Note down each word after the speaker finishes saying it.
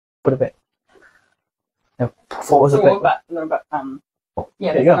Put it back. And forward it back. But a little bit,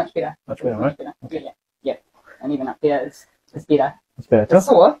 yeah, that's much better. Much better, right? Better. Okay. Yeah. And even up there is better. It's better too. It's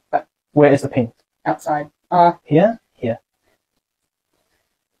sore, but where is the pain? Outside. Here?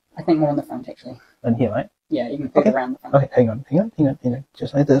 I think more on the front actually. And here, right? Yeah, even further around the front. Okay, hang on.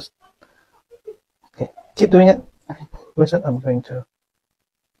 Just like this. Okay, keep doing it. Okay. With it, I'm going to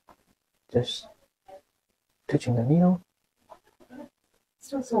just touching the needle.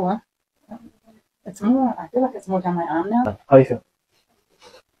 Still sore. It's more, I feel like it's more down my arm now. How do you feel?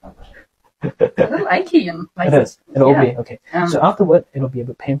 It's a little achy and It is. It'll be okay. So afterward, it'll be a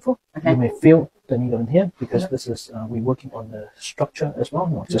bit painful. Okay. You may feel the needle in here because this is we're working on the structure as well,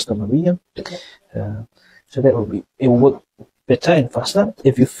 not just the meridian. So that it will work better and faster.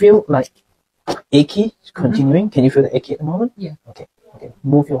 If you feel like achy continuing, can you feel the achy at the moment? Yeah. Okay.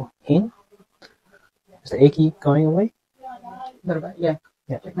 Move your hand. Is the achy going away? A little bit, yeah.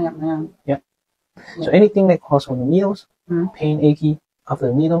 Definitely up my arm. Yeah. So anything that causes on the needles, pain, achy after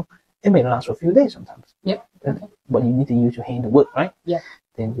the needle, it may last for a few days sometimes. Yep. But you need to use your hand to work, right? Yeah.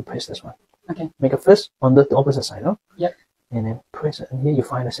 Then you press this one. Okay. Make a fist on the opposite side, huh? Yep. And then press it. And here you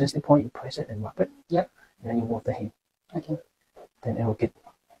find a sensitive point, you press it and rub it. Yep. And then you move the hand. Okay. Then it will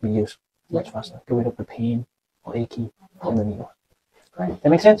be used much faster. Get rid of the pain or achy from the needle. Great. That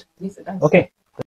makes sense? Yes, it does. Okay.